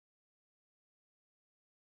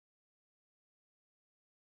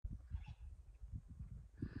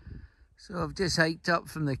So I've just hiked up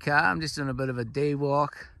from the car. I'm just on a bit of a day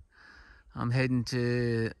walk. I'm heading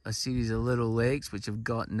to a series of little lakes which have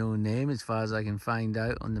got no name as far as I can find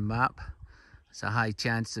out on the map. It's a high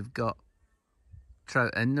chance they've got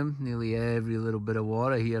trout in them. Nearly every little bit of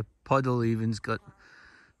water here, puddle even's got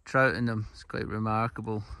trout in them. It's quite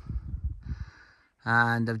remarkable.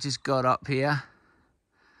 And I've just got up here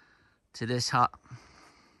to this hut.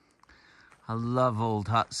 I love old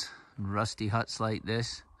huts, rusty huts like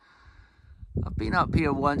this. I've been up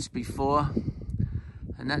here once before,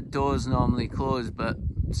 and that door's normally closed, but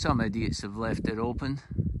some idiots have left it open.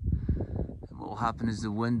 And what will happen is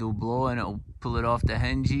the wind will blow and it'll pull it off the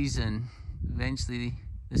hinges, and eventually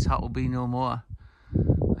this hut will be no more.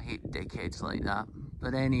 I hate dickheads like that.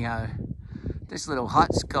 But anyhow, this little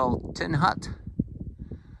hut's called Tin Hut.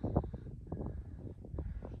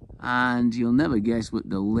 And you'll never guess what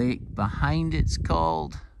the lake behind it's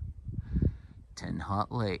called. Tin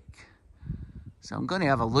Hut Lake. So I'm going to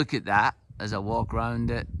have a look at that as I walk around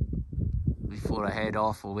it before I head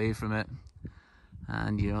off away from it.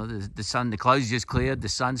 And you know, the clouds just cleared, the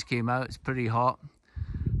sun's came out, it's pretty hot,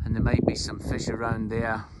 and there might be some fish around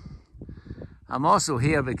there. I'm also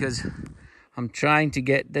here because I'm trying to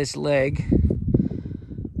get this leg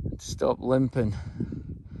to stop limping.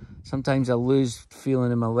 Sometimes I lose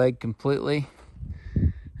feeling in my leg completely,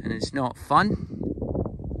 and it's not fun.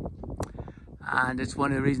 And it's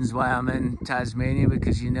one of the reasons why I'm in Tasmania,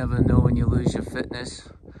 because you never know when you lose your fitness.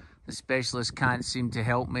 The specialists can't seem to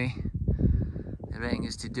help me. They reckon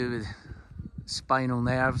it's to do with spinal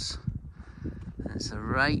nerves. And it's a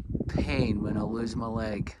right pain when I lose my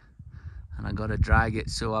leg and I gotta drag it.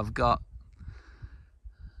 So I've got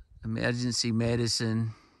emergency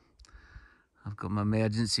medicine. I've got my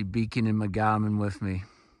emergency beacon in my Garmin with me.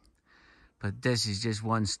 But this is just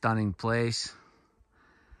one stunning place.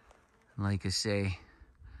 Like I say,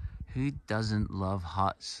 who doesn't love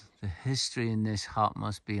huts? The history in this hut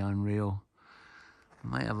must be unreal. I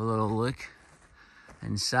might have a little look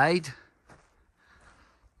inside.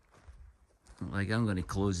 Like, I'm going to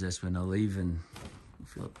close this when I leave, and I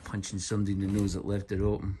feel like punching somebody in the nose that left it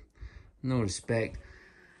open. No respect,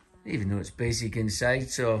 even though it's basic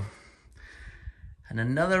inside. So, and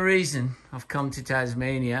another reason I've come to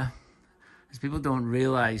Tasmania is people don't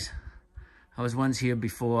realise I was once here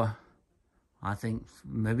before. I think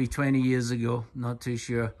maybe 20 years ago, not too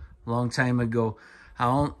sure, long time ago.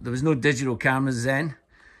 There was no digital cameras then,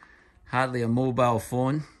 hardly a mobile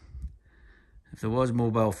phone. If there was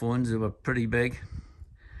mobile phones, they were pretty big.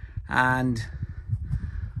 And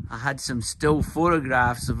I had some still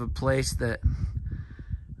photographs of a place that,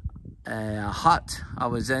 a hut I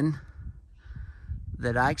was in,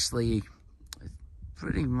 that actually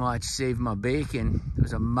pretty much saved my bacon. There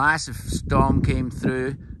was a massive storm came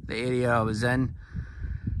through the area I was in,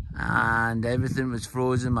 and everything was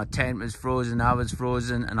frozen. My tent was frozen, I was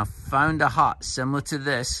frozen, and I found a hut similar to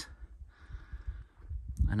this,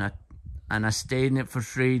 and I stayed in it for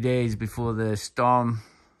 3 days before the storm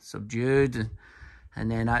subdued,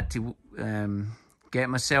 and then I had to get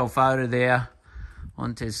myself out of there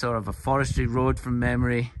onto sort of a forestry road from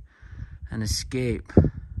memory and escape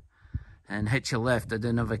and hitch a lift. I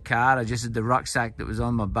didn't have a car, I just had the rucksack that was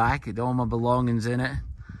on my back. It had all my belongings in it.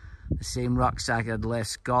 The same rucksack I'd left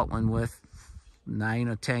Scotland with 9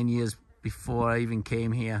 or 10 years before I even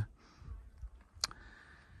came here.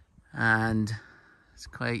 And it's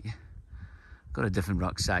quite, got a different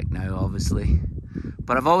rucksack now obviously.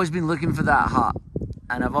 But I've always been looking for that hut,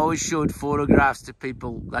 and I've always showed photographs to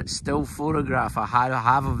people, that still photograph I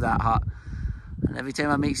have of that hut. And every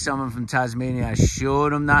time I meet someone from Tasmania, I show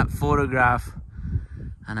them that photograph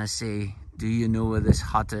and I say, do you know where this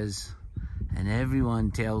hut is? And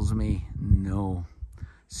everyone tells me no.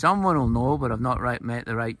 Someone will know, but I've not met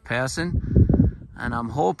the right person. And I'm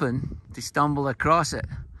hoping to stumble across it.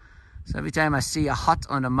 So every time I see a hut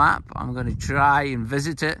on a map, I'm going to try and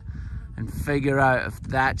visit it and figure out if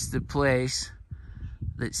that's the place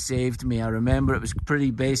that saved me. I remember it was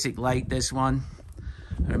pretty basic like this one.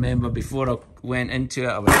 I remember before I went into it,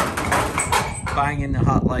 I was banging the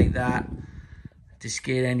hut like that to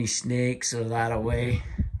scare any snakes or that away.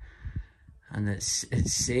 And it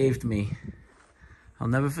saved me. I'll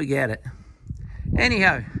never forget it.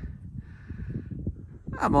 Anyhow,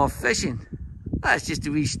 I'm off fishing. That's just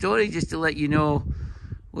a wee story, just to let you know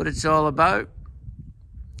what it's all about.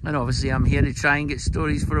 And obviously I'm here to try and get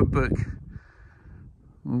stories for a book.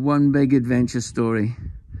 One big adventure story.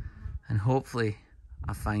 And hopefully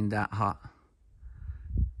I find that hut.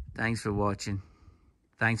 Thanks for watching.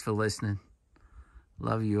 Thanks for listening.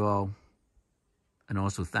 Love you all. And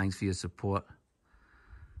also thanks for your support.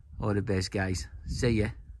 All the best, guys. See ya.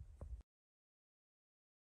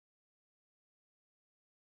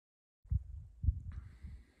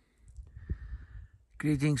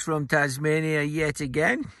 Greetings from Tasmania yet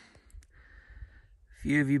again. A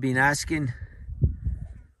few of you been asking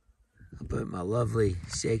about my lovely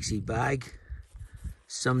sexy bag.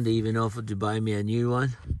 Somebody even offered to buy me a new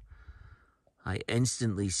one. I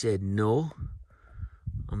instantly said no.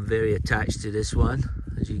 I'm very attached to this one.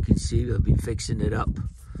 As you can see, I've been fixing it up.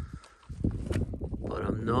 But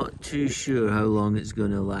I'm not too sure how long it's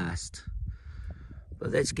going to last. But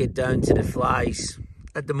let's get down to the flies.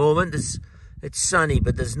 At the moment, it's sunny,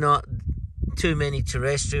 but there's not too many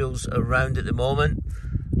terrestrials around at the moment.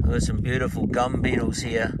 I've got some beautiful gum beetles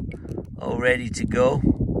here, all ready to go.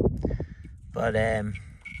 But I've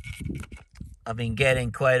been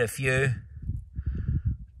getting quite a few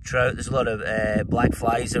trout. There's a lot of black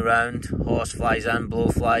flies around, horse flies and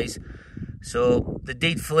blowflies. So they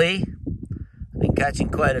did flee. I've been catching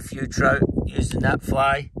quite a few trout using that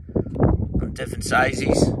fly on different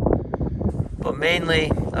sizes. But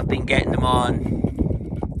mainly, I've been getting them on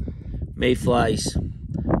mayflies,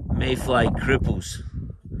 mayfly cripples,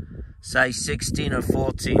 size 16 or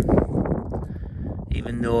 14.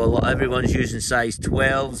 Even though everyone's using size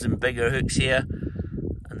 12s and bigger hooks here,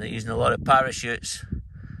 and they're using a lot of parachutes.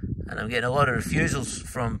 And I'm getting a lot of refusals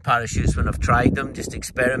from parachutes when I've tried them, just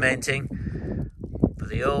experimenting. But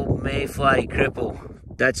the old mayfly cripple,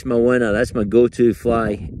 that's my winner, that's my go-to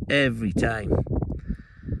fly every time.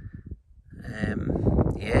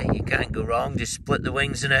 Yeah, you can't go wrong. Just split the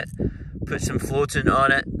wings in it, put some floating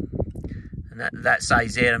on it, and that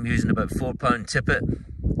size there I'm using about 4-pound tippet.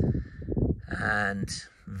 And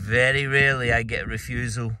very rarely I get a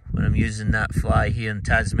refusal when I'm using that fly here in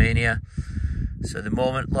Tasmania. So at the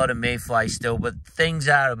moment, a lot of mayfly still, but things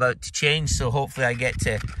are about to change, so hopefully I get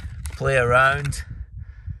to play around.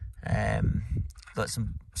 Got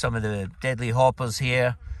some of the deadly hoppers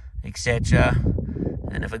here, etc.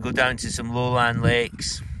 And if I go down to some lowland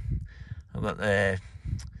lakes, I've got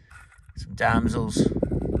some damsels,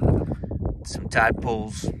 some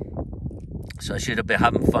tadpoles. So I should be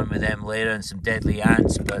having fun with them later, and some deadly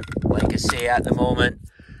ants. But like I say, at the moment,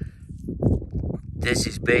 this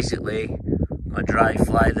is basically my dry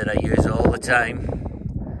fly that I use all the time.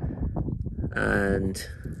 And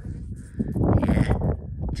yeah,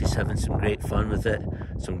 just having some great fun with it.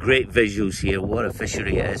 Some great visuals here. What a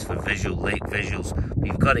fishery it is for visual lake visuals. But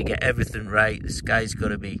you've got to get everything right. The sky's got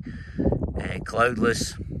to be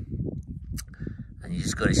cloudless, and you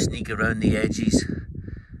just got to sneak around the edges.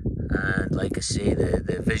 And like I say,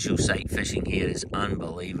 the visual sight fishing here is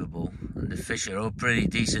unbelievable, and the fish are all pretty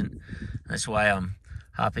decent. That's why I'm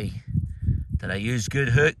happy that I use good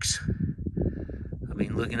hooks. I've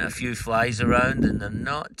been looking at a few flies around and they're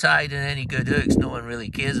not tied in any good hooks. No one really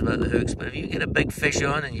cares about the hooks, but if you get a big fish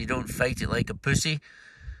on and you don't fight it like a pussy,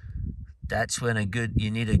 that's when you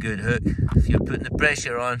need a good hook. If you're putting the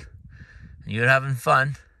pressure on and you're having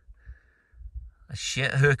fun, a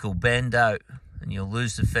shit hook will bend out and you'll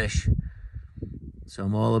lose the fish. So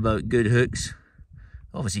I'm all about good hooks.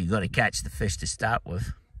 Obviously you've got to catch the fish to start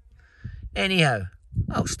with. Anyhow,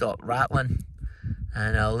 I'll stop rattling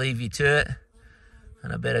and I'll leave you to it.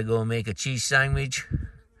 And I better go make a cheese sandwich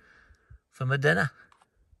for my dinner.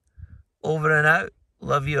 Over and out.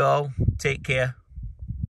 Love you all. Take care.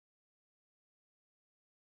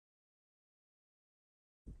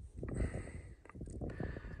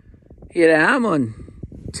 Here I am on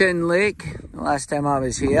Tin Lake. The last time I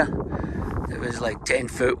was here, it was like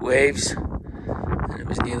 10-foot waves and it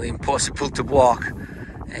was nearly impossible to walk.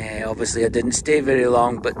 Obviously I didn't stay very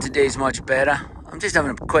long, but today's much better. I'm just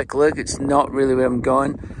having a quick look. It's not really where I'm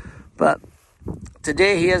going, but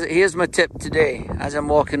today, here's my tip today. As I'm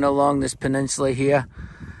walking along this peninsula here,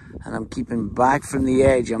 and I'm keeping back from the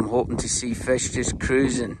edge, I'm hoping to see fish just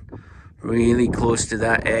cruising really close to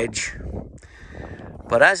that edge.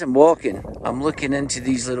 But as I'm walking, I'm looking into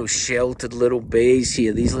these little sheltered little bays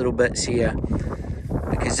here, these little bits here,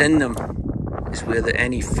 because in them is where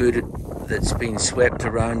any food that's been swept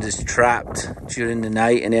around is trapped during the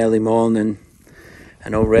night and early morning.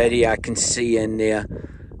 And already I can see in there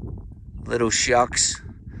little shucks,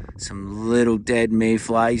 some little dead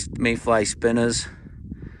mayfly spinners.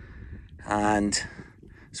 And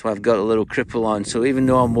so I've got a little cripple on. So even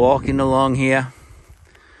though I'm walking along here,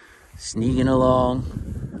 sneaking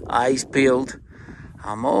along, eyes peeled,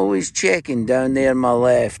 I'm always checking down there on my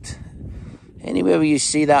left. Anywhere where you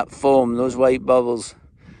see that foam, those white bubbles,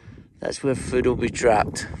 that's where food will be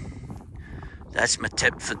trapped. That's my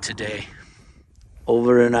tip for today.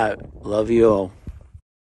 Over and out. Love you all.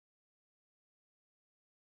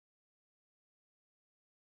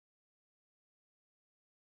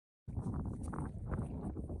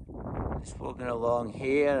 Just walking along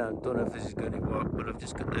here. I don't know if this is going to work, but I've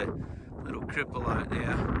just got the Little cripple out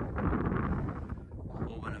there.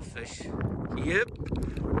 Hoping a fish. Yep.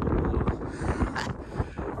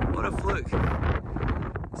 What a fluke.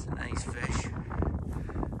 It's a nice fish.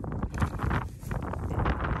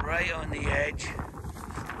 Right on the edge.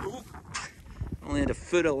 Ooh. Only had a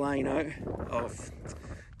foot of line out. Oh,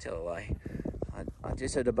 tell a lie. I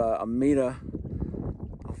just had about a metre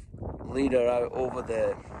of leader out over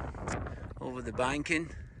the banking.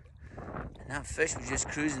 And that fish was just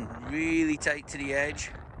cruising really tight to the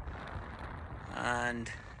edge. And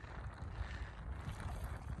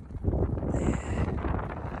yeah,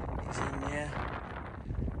 he's in there.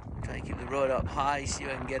 Try to keep the rod up high, see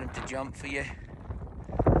if I can get him to jump for you.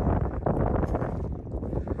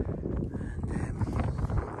 And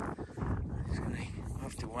I'm just gonna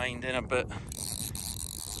have to wind in a bit.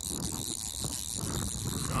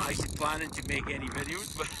 Not actually planning to make any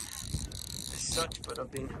videos, but as such. But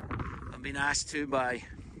I've been asked to by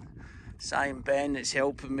Si and Ben, that's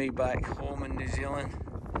helping me back home in New Zealand,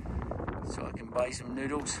 so I can buy some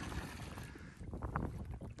noodles.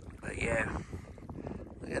 But yeah,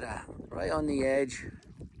 look at that, right on the edge.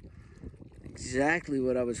 Exactly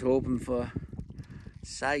what I was hoping for.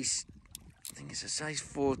 Size, I think it's a size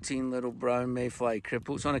 14 little brown mayfly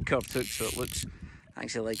cripple. It's on a curved hook, so it looks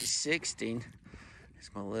actually like a 16.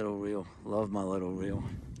 It's my little reel. Love my little reel.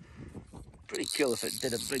 Pretty cool if it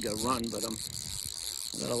did a bigger run, but I've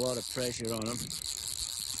got a lot of pressure on him.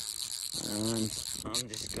 And I'm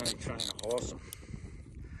just going to try and horse him.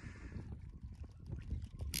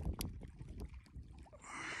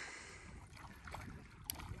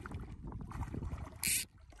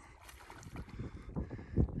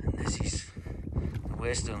 And this is the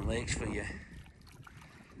Western Lakes for you.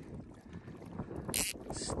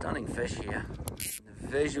 Stunning fish here. The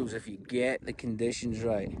visuals, if you get the conditions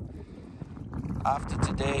right. After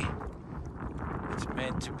today, it's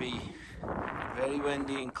meant to be very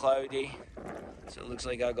windy and cloudy, so it looks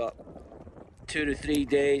like I got 2 to 3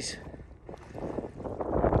 days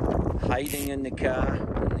hiding in the car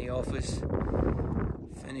in the office,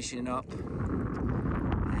 finishing up,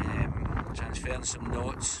 transferring some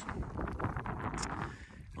notes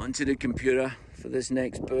onto the computer for this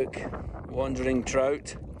next book, Wandering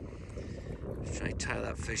Trout. Try to tie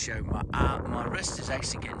that fish out. My wrist is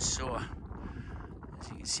actually getting sore. As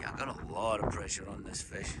you can see, I've got a lot of pressure on this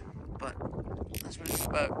fish, but that's what it's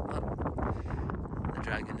about. The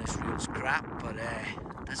dragging this reel's crap, but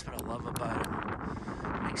that's what I love about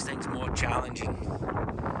it. Makes things more challenging.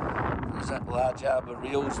 There's that large arbor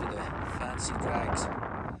reels with the fancy drags.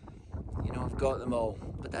 You know, I've got them all,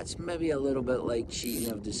 but that's maybe a little bit like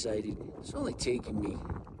cheating, I've decided. It's only taken me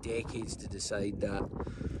decades to decide that.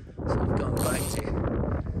 So I've gone back to a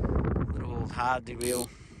little old hardy reel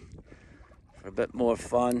for a bit more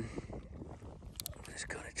fun. I'm just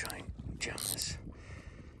going to try and jam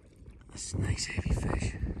this nice heavy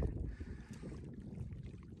fish.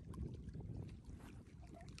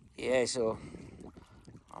 Yeah, so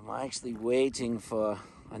I'm actually waiting for,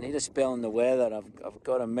 I need a spell in the weather. I've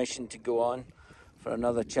got a mission to go on for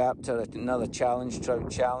another chapter, another challenge,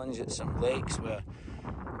 trout challenge at some lakes where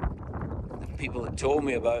the people that told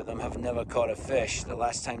me about them have never caught a fish. The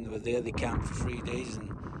last time they were there, they camped for 3 days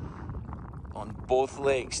and on both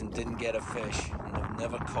lakes and didn't get a fish, and they've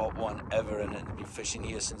never caught one ever in it. They've been fishing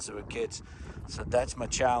here since they were kids. So that's my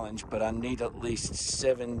challenge, but I need at least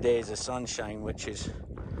 7 days of sunshine, which is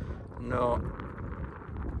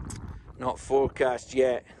not forecast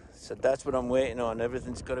yet. So that's what I'm waiting on.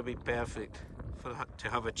 Everything's got to be perfect to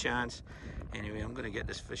have a chance. Anyway, I'm going to get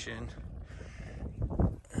this fish in.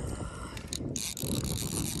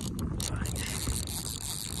 Right.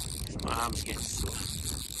 My arm's getting sore.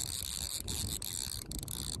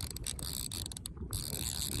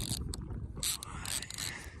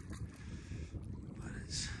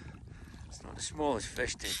 It's not the smallest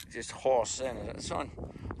fish to just horse in. It's on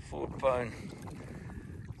 4 pound.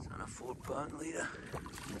 It's on a 4 pound leader.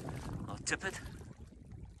 I'll tip it.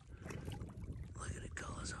 Look at the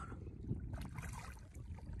colours on him.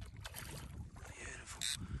 Beautiful.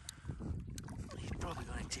 He's probably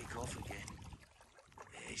going to take off again.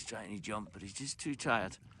 Yeah, he's trying to jump, but he's just too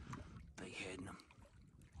tired. Big head in him.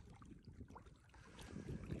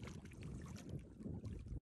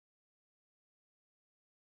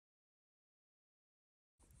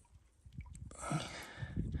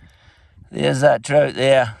 There's that trout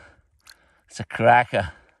there. It's a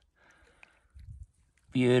cracker.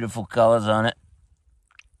 Beautiful colours on it.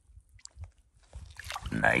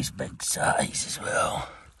 Nice big size as well.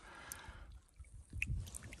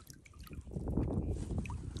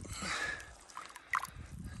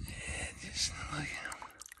 Yeah, just look at him.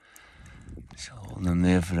 Just holding Holding him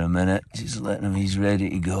there for a minute, just letting him, he's ready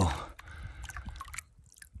to go.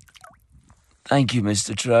 Thank you,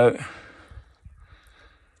 Mr. Trout.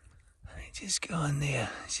 Just go on there.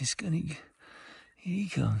 He's just gonna, here he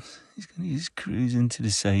comes. He's gonna just cruise into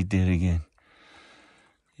the side there again.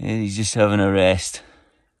 And he's just having a rest.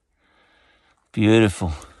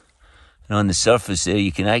 Beautiful. And on the surface there,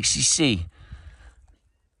 you can actually see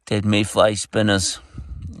dead mayfly spinners,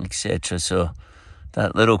 etc. So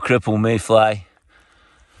that little cripple mayfly,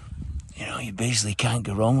 you know, you basically can't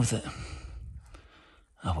go wrong with it.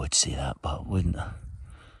 I would say that, but wouldn't I?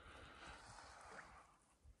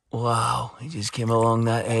 Wow, he just came along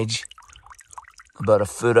that edge, about a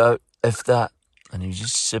foot out, if that, and he was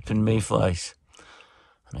just sipping mayflies.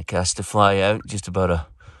 And I cast the fly out just about a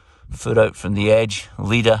foot out from the edge,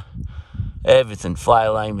 leader, everything, fly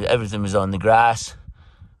line, everything was on the grass.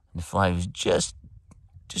 And the fly was just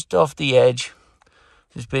off the edge,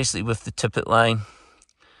 just basically with the tippet line.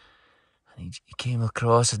 And he came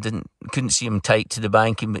across, couldn't see him tight to the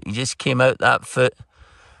banking, but he just came out that foot,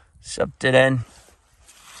 subbed it in.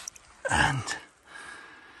 And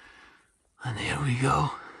there we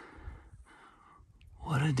go.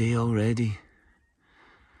 What a day already.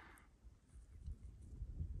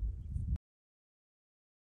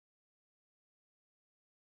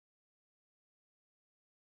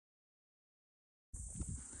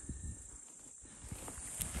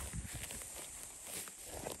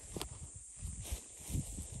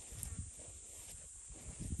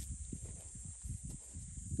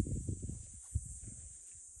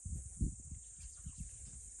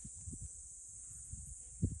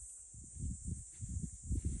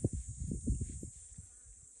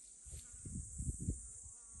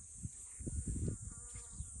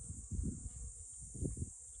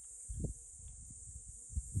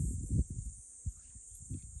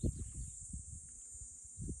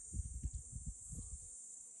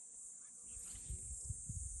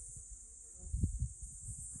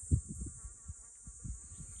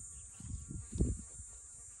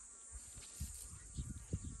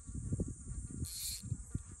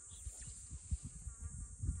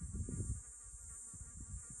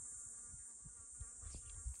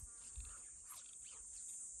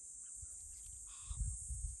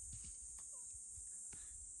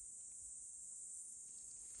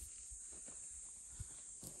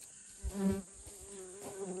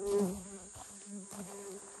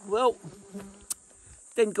 Well,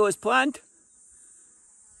 didn't go as planned,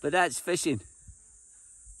 but that's fishing.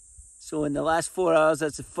 So in the last 4 hours,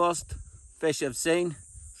 that's the first fish I've seen.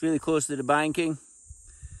 It's really close to the banking,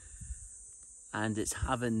 and it's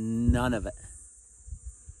having none of it.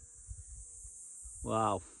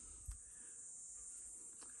 Wow.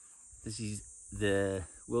 This is the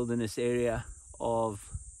wilderness area of,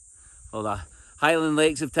 well, the Highland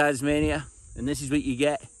Lakes of Tasmania, and this is what you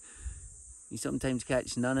get. You sometimes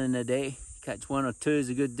catch none in a day. Catch 1 or 2 is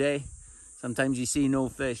a good day. Sometimes you see no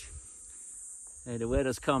fish. The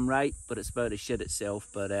weather's come right, but it's about to shit itself.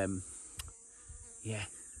 But yeah,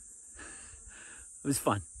 it was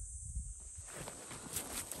fun.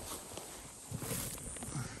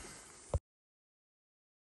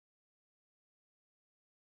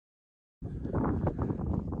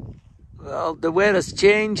 Well, the weather's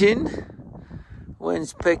changing.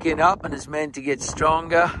 Wind's picking up and it's meant to get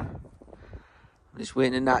stronger. I'm just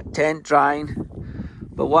waiting in that tent drying.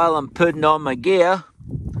 But while I'm putting on my gear,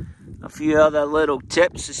 a few other little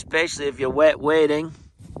tips, especially if you're wet wading,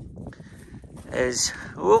 is,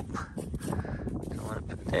 don't want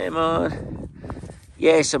to put them on.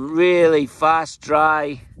 Yeah, some really fast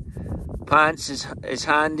dry pants is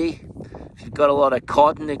handy. If you've got a lot of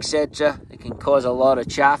cotton, etc., it can cause a lot of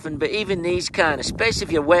chaffing. But even these can, especially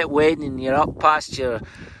if you're wet wading and you're up past your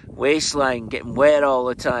waistline, getting wet all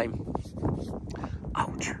the time.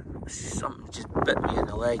 Ouch, something just bit me in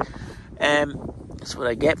the leg. That's what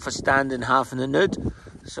I get for standing half in the nude.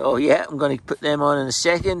 So yeah, I'm going to put them on in a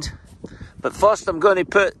second. But first I'm going to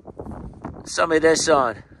put some of this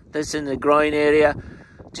on. This in the groin area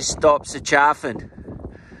just stops the chaffing.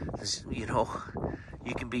 You know,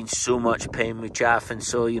 you can be in so much pain with chaffing.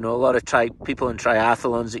 So, you know, a lot of people in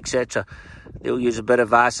triathlons, etc., they'll use a bit of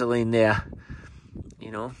Vaseline there,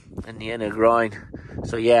 you know, in the inner groin.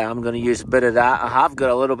 So yeah, I'm going to use a bit of that. I have got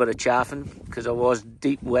a little bit of chaffing because I was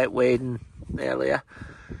deep wet wading earlier,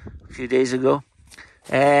 a few days ago.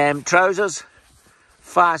 Trousers,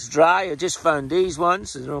 fast dry. I just found these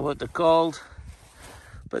ones. I don't know what they're called,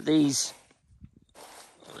 but these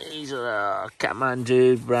are a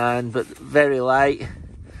Kathmandu brand, but very light,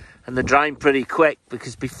 and they're drying pretty quick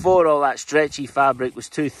because before all that stretchy fabric was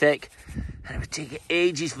too thick and it would take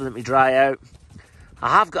ages for them to dry out. I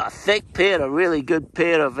have got a thick pair, a really good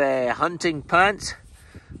pair of hunting pants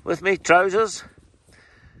with me, trousers,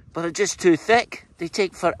 but they're just too thick. They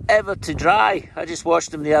take forever to dry. I just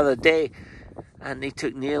washed them the other day and they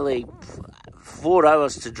took nearly 4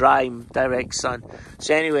 hours to dry in direct sun.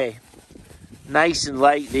 So anyway, nice and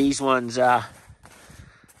light these ones are.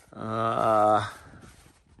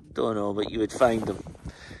 Don't know, but you would find them.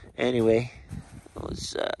 Anyway,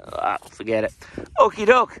 forget it. Okie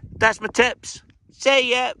doke, that's my tips.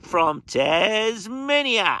 See ya from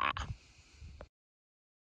Tasmania.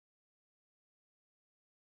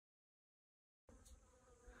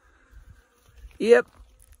 Yep,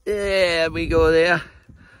 there we go there.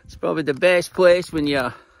 It's probably the best place when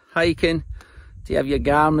you're hiking to have your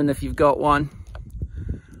Garmin if you've got one.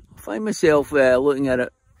 I find myself looking at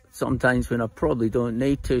it sometimes when I probably don't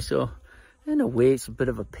need to, so in a way it's a bit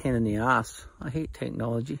of a pain in the ass. I hate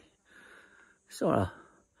technology. Sort of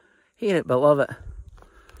hate it but love it.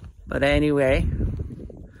 But anyway,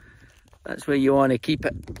 that's where you want to keep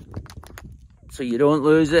it so you don't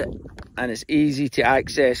lose it and it's easy to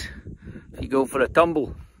access if you go for a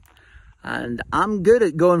tumble. And I'm good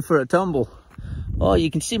at going for a tumble. Oh, you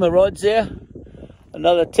can see my rods there.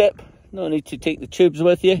 Another tip, no need to take the tubes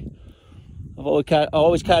with you. I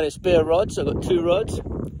always carry a spare rod, so I've got 2 rods.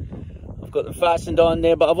 I've got them fastened on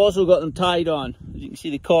there, but I've also got them tied on. As you can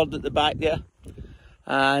see the cord at the back there.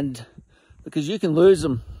 And because you can lose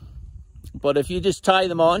them, but if you just tie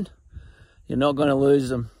them on, you're not going to lose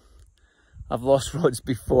them. I've lost rods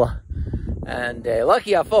before. And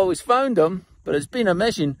lucky I've always found them, but it's been a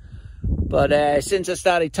mission. But since I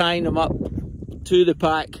started tying them up to the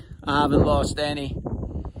pack, I haven't lost any.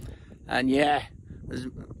 And yeah,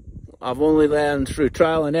 I've only learned through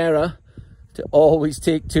trial and error to always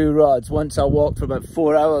take 2 rods. Once I walked for about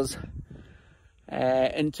 4 hours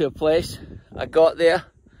into a place. I got there,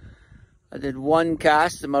 I did 1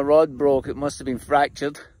 cast and my rod broke. It must have been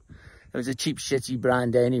fractured. It was a cheap shitty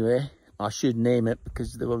brand anyway. I should name it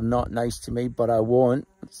because they were not nice to me, but I won't.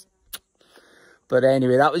 But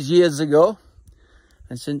anyway, that was years ago.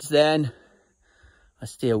 And since then, I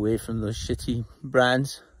stay away from those shitty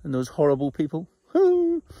brands and those horrible people.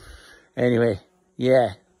 Anyway,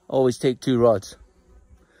 yeah, always take 2 rods.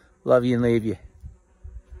 Love you and leave you.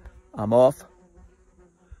 I'm off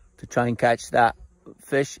to try and catch that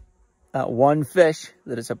fish, that one fish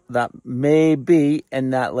that may be in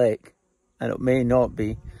that lake. And it may not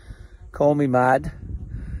be. Call me mad.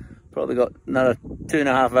 Probably got another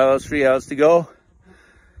 2.5 hours, 3 hours to go.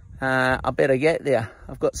 I better get there.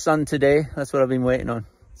 I've got sun today. That's what I've been waiting on.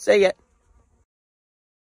 See ya.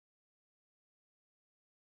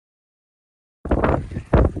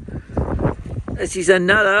 This is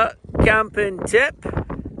another camping tip.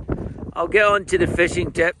 I'll get on to the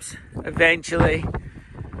fishing tips eventually.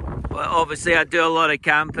 But obviously I do a lot of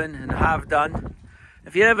camping and have done.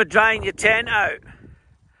 If you're ever drying your tent out,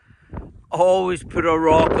 always put a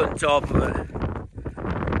rock on top of it.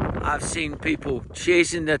 I've seen people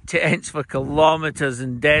chasing their tents for kilometers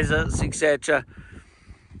in deserts, etc.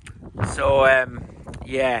 So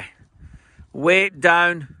yeah, weight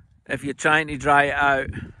down if you're trying to dry it out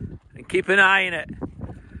and keep an eye on it.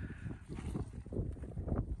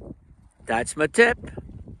 That's my tip.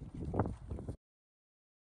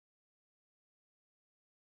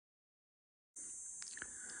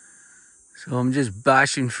 So I'm just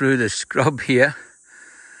bashing through the scrub here,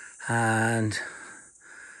 and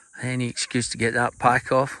any excuse to get that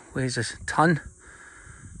pack off. Weighs a ton.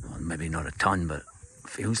 Well, maybe not a ton, but it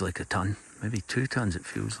feels like a ton. Maybe 2 tons it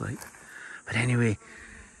feels like. But anyway,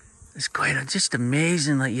 it's quite just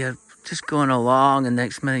amazing. Like you're just going along and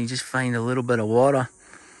next minute you just find a little bit of water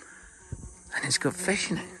and it's got fish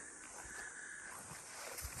in it.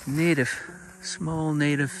 Small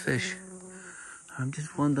native fish. I'm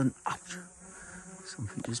just wondering, ouch,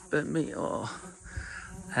 something just bit me. Oh,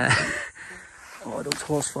 oh, those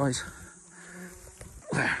horseflies.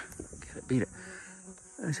 Get it, beat it.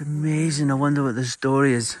 It's amazing. I wonder what the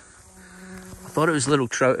story is. I thought it was little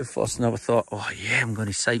trout at first, and I thought, oh yeah, I'm going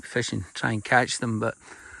to sight fish and try and catch them, but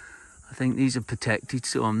I think these are protected,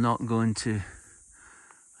 so I'm not going to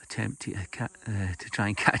attempt to try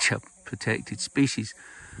and catch a protected species.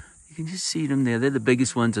 You can just see them there. They're the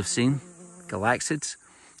biggest ones I've seen. Galaxids.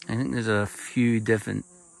 I think there's a few different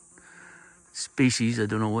species. I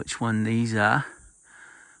don't know which one these are,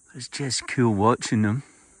 but it's just cool watching them.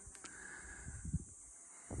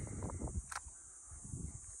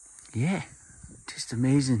 Yeah, just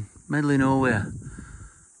amazing. Middle of nowhere,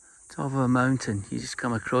 top of a mountain. You just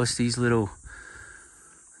come across these little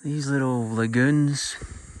lagoons,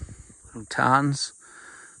 little tarns.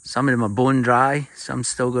 Some of them are bone dry. Some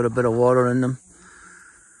still got a bit of water in them.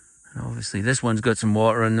 And obviously this one's got some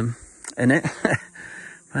water in it.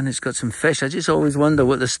 And it's got some fish. I just always wonder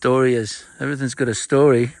what the story is. Everything's got a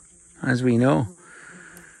story, as we know.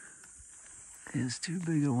 There's two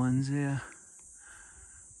bigger ones there.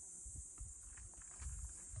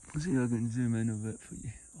 Let's see if I can zoom in a bit for you.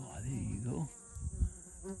 Oh, there you go.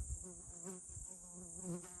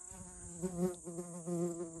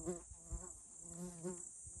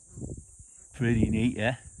 Pretty neat,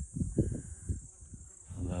 yeah?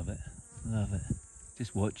 I love it. Love it.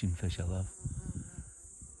 Just watching fish I love.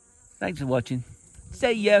 Thanks for watching.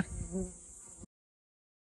 See ya!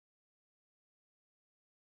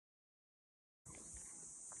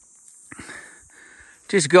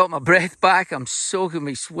 Just got my breath back. I'm soaking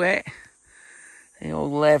my sweat. The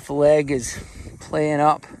old left leg is playing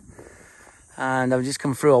up. And I've just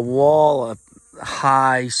come through a wall, a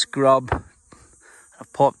high scrub.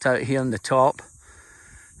 I've popped out here on the top.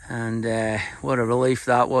 And what a relief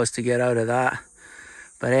that was to get out of that.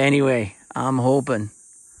 But anyway, I'm hoping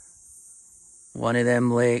one of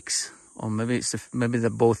them lakes, or maybe maybe they're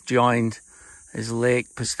both joined, is Lake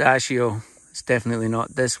Pistachio. It's definitely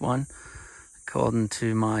not this one, according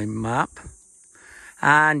to my map.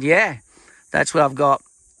 And yeah, that's what I've got.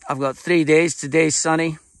 I've got 3 days. Today's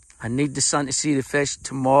sunny. I need the sun to see the fish.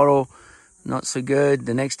 Tomorrow, not so good.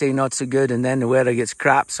 The next day, not so good. And then the weather gets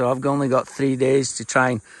crap. So I've only got 3 days to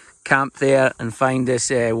try and camp there and find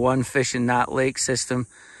this one fish in that lake system,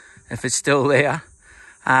 if it's still there.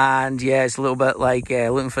 And yeah, it's a little bit like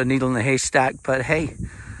looking for a needle in a haystack. But hey,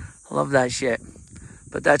 I love that shit.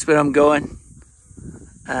 But that's where I'm going.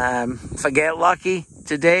 If I get lucky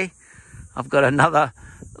today, I've got another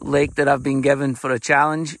lake that I've been given for a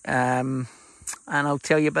challenge. And I'll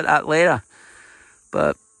tell you about that later.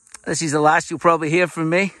 But this is the last you'll probably hear from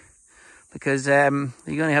me, because you're going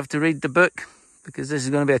to have to read the book, because this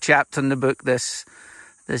is going to be a chapter in the book, this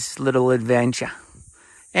little adventure.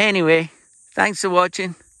 Anyway, thanks for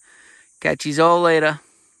watching. Catch yous all later.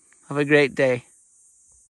 Have a great day.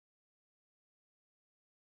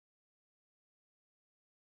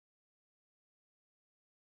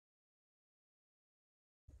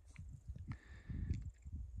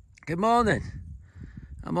 Good morning.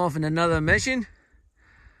 I'm off on another mission.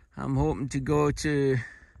 I'm hoping to go to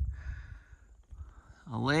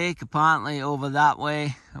a lake, apparently over that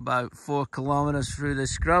way, about 4 kilometers through the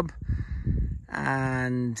scrub.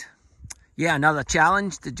 And yeah, another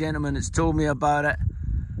challenge. The gentleman that's told me about it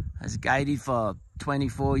has guided for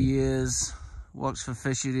 24 years, works for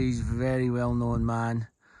fisheries, very well known man.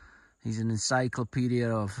 He's an encyclopedia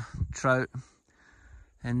of trout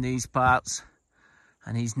in these parts,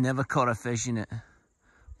 and he's never caught a fish in it.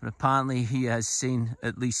 But apparently he has seen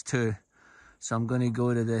at least 2. So I'm going to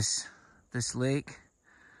go to this lake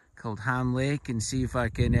called Ham Lake and see if I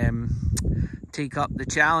can take up the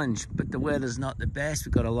challenge. But the weather's not the best.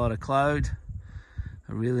 We've got a lot of cloud.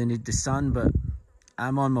 I really need the sun, but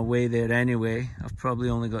I'm on my way there anyway. I've probably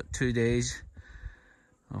only got 2 days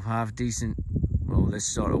of half decent, well, this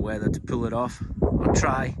sort of weather to pull it off. I'll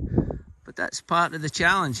try, but that's part of the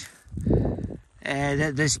challenge.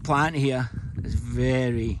 This plant here is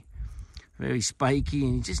very, very spiky,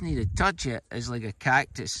 and you just need to touch it. It's like a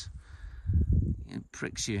cactus. It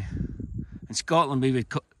pricks you. In Scotland, we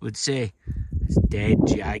would say it's dead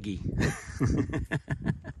jaggy.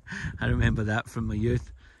 I remember that from my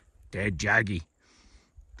youth. Dead jaggy.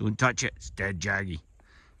 Don't touch it. It's dead jaggy.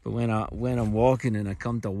 But when I'm walking and I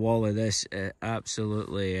come to a wall of this, it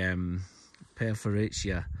absolutely perforates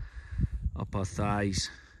your upper thighs.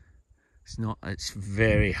 It's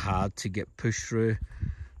very hard to get pushed through.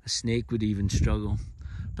 A snake would even struggle.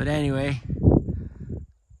 But anyway,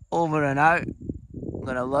 over and out. I'm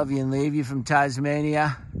gonna love you and leave you from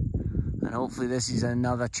Tasmania. And hopefully this is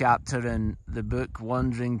another chapter in the book,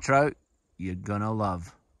 Wandering Trout, you're gonna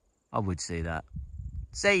love. I would say that.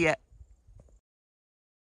 See ya.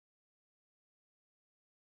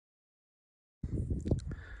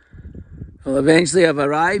 Well, eventually I've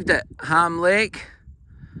arrived at Ham Lake.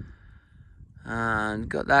 And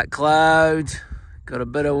got that cloud, got a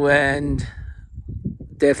bit of wind,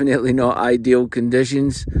 definitely not ideal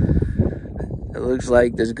conditions. It looks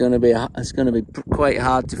like it's going to be quite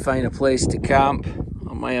hard to find a place to camp.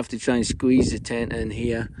 I might have to try and squeeze the tent in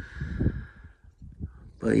here.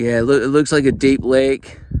 But yeah, it looks like a deep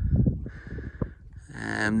lake.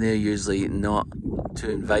 They're usually not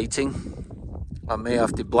too inviting. I may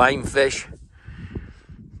have to blind fish,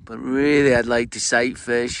 but really I'd like to sight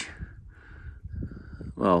fish.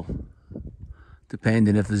 Well,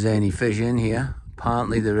 depending if there's any fish in here.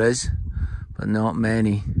 Apparently there is, but not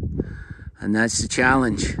many. And that's the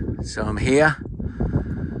challenge. So I'm here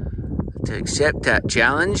to accept that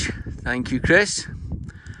challenge Thank you, Chris.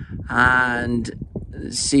 And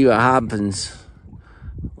see what happens.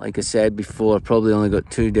 Like I said before, probably only got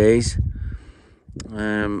 2 days.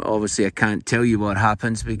 Obviously I can't tell you what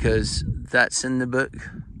happens because that's in the book,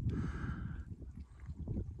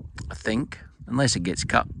 I think, unless it gets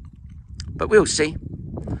cut. But we'll see.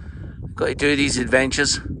 I've got to do these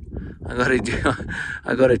adventures. I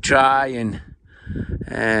got to try and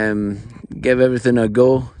give everything a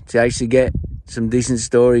go to actually get some decent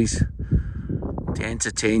stories to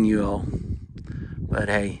entertain you all. But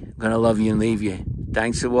hey, I'm gonna love you and leave you.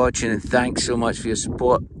 Thanks for watching, and thanks so much for your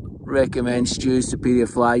support. Recommend STU'S Superior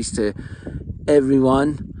Flies to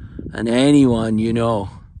everyone and anyone you know,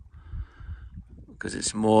 because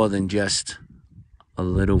it's more than just a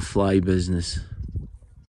little fly business.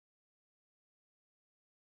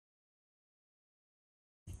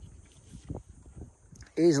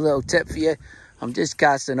 Here's a little tip for you. I'm just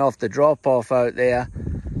casting off the drop off out there,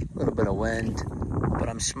 a little bit of wind, but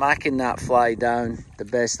I'm smacking that fly down the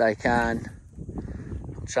best I can.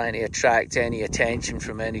 I'm trying to attract any attention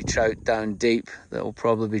from any trout down deep that will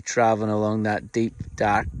probably be traveling along that deep,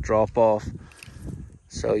 dark drop off.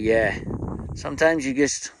 So yeah, sometimes you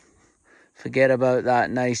just forget about that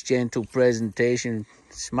nice, gentle presentation.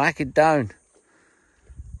 Smack it down.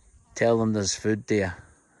 Tell them there's food there.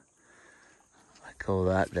 I call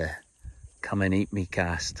that the come and eat me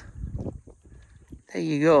cast. There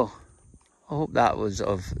you go. I hope that was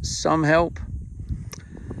of some help.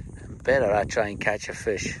 Better I try and catch a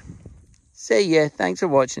fish. See ya. Thanks for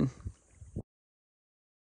watching.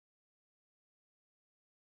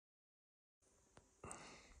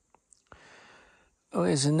 Oh,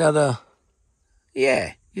 here's another,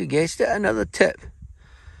 yeah, you guessed it, another tip.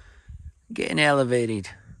 Getting elevated.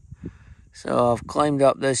 So I've climbed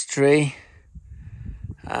up this tree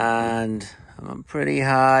and I'm pretty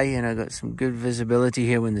high and I've got some good visibility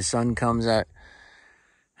here when the sun comes out.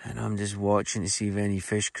 And I'm just watching to see if any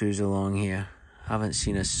fish cruise along here. Haven't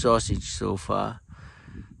seen a sausage so far.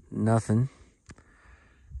 Nothing.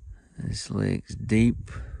 This lake's deep.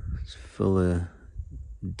 It's full of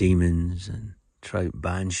demons and trout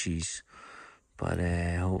banshees. But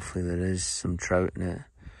hopefully there is some trout in it.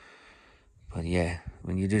 But yeah,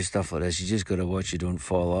 when you do stuff like this, you just got to watch you don't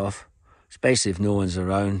fall off. Especially if no one's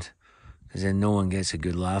around. Because then no one gets a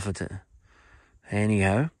good laugh at it.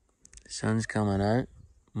 Anyhow, the sun's coming out.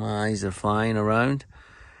 My eyes are flying around.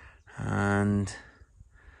 And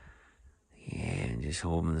yeah, I'm just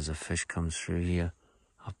hoping there's a fish comes through here.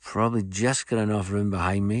 I've probably just got enough room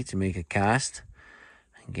behind me to make a cast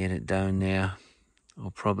and get it down there.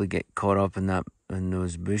 I'll probably get caught up in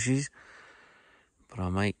those bushes, but I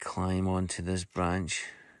might climb onto this branch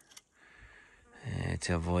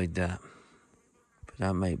to avoid that. But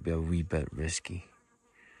that might be a wee bit risky.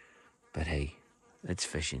 But hey, it's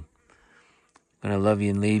fishing. Gonna love you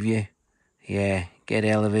and leave you. Yeah, get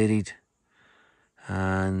elevated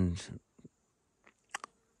and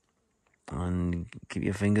keep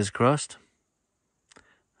your fingers crossed.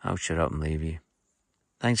 I'll shut up and leave you.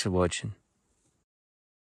 Thanks for watching.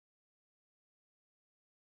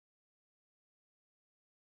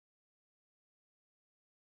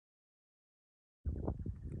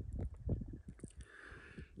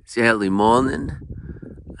 It's early morning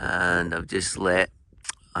and I've just let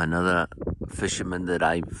another fisherman that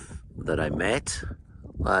I met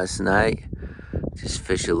last night just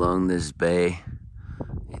fish along this bay.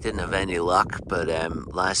 He didn't have any luck, but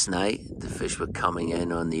last night the fish were coming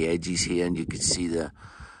in on the edges here and you could see the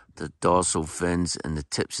dorsal fins and the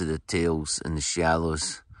tips of the tails in the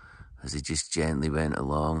shallows as they just gently went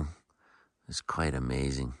along. It was quite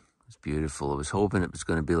amazing. It was beautiful. I was hoping it was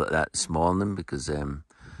going to be like that this morning because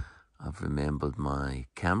I've remembered my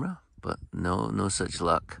camera, but no such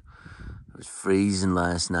luck. It was freezing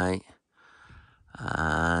last night,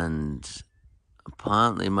 and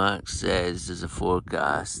apparently Mark says there's a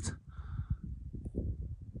forecast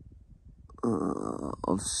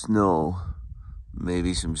of snow,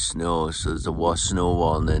 maybe some snow, so there's a snow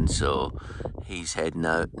warning, so he's heading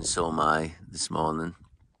out, and so am I this morning.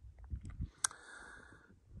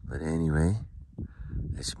 But anyway,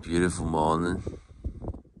 it's a beautiful morning.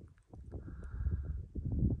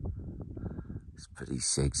 It's pretty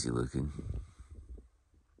sexy looking.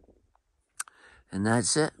 And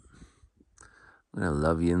that's it. I'm going to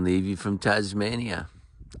love you and leave you from Tasmania.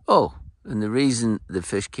 Oh, and the reason the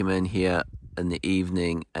fish came in here in the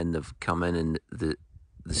evening and they've come in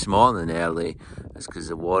this morning early is because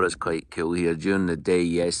the water's quite cool here. During the day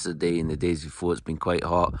yesterday and the days before, it's been quite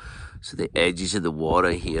hot. So the edges of the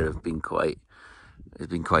water here have been quite it's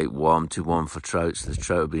been quite warm, too warm for trout, so the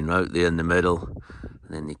trout have been out there in the middle, and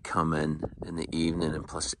then they come in the evening, and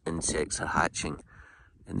plus insects are hatching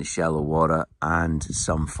in the shallow water, and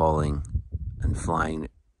some falling and flying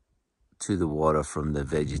to the water from the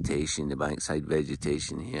vegetation, the bankside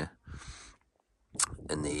vegetation here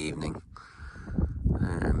in the evening.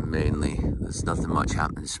 Mainly, there's nothing much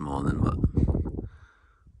happening this morning, but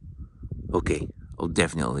okay, I'll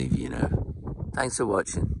definitely leave you now. Thanks for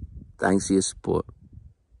watching. Thanks for your support.